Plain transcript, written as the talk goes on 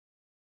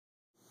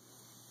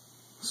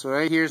So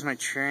right here's my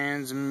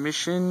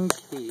transmission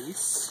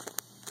case,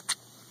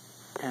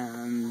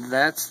 and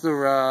that's the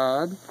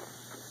rod.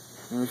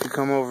 And if you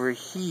come over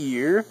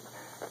here,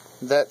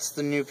 that's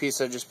the new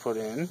piece I just put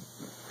in.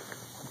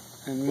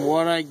 And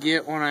what I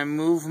get when I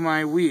move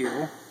my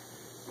wheel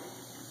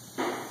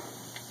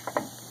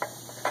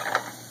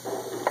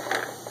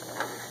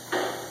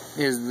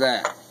is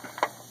that.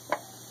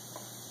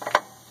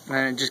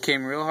 And it just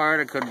came real hard.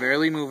 I could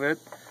barely move it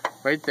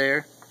right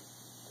there.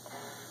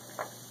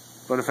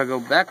 But if I go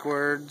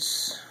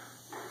backwards,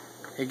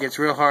 it gets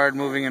real hard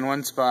moving in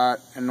one spot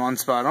and one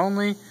spot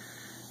only.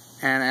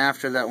 And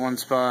after that one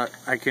spot,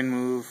 I can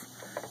move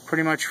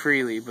pretty much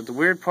freely. But the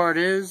weird part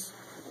is,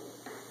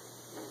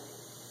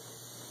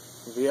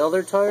 the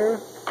other tire,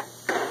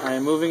 I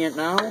am moving it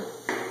now,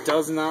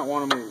 does not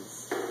want to move.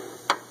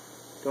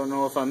 Don't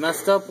know if I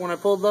messed up when I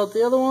pulled out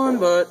the other one,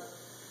 but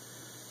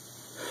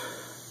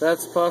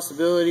that's a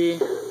possibility.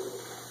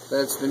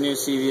 That's the new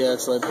CV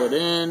axle I put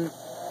in.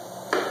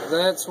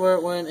 That's where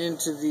it went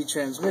into the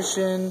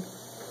transmission.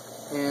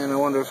 And I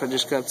wonder if I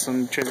just got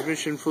some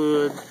transmission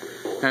fluid.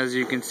 As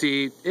you can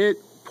see, it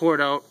poured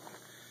out.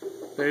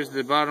 There's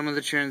the bottom of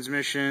the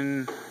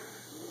transmission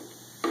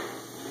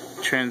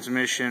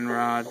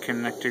rod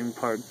connecting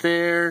part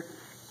there.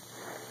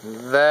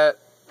 That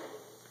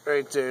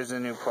right there is a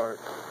new part.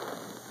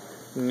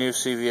 New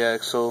CV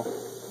axle.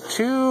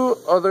 Two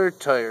other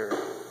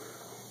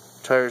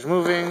tires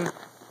moving.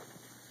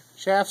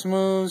 Shafts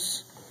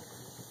moves.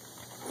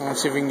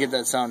 Let's see if we can get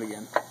that sound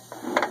again.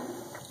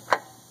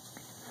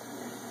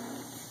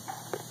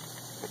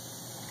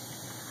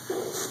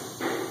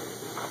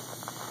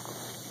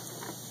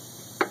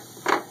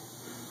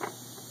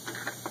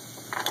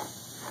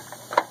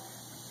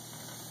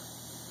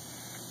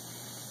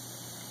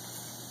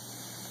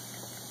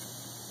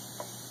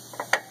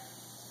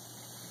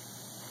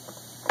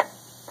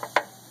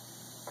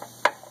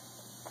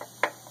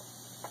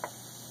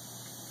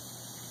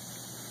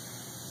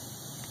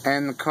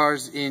 And the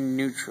car's in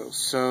neutral,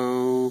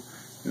 so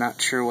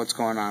not sure what's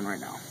going on right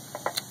now.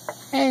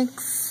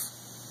 Thanks.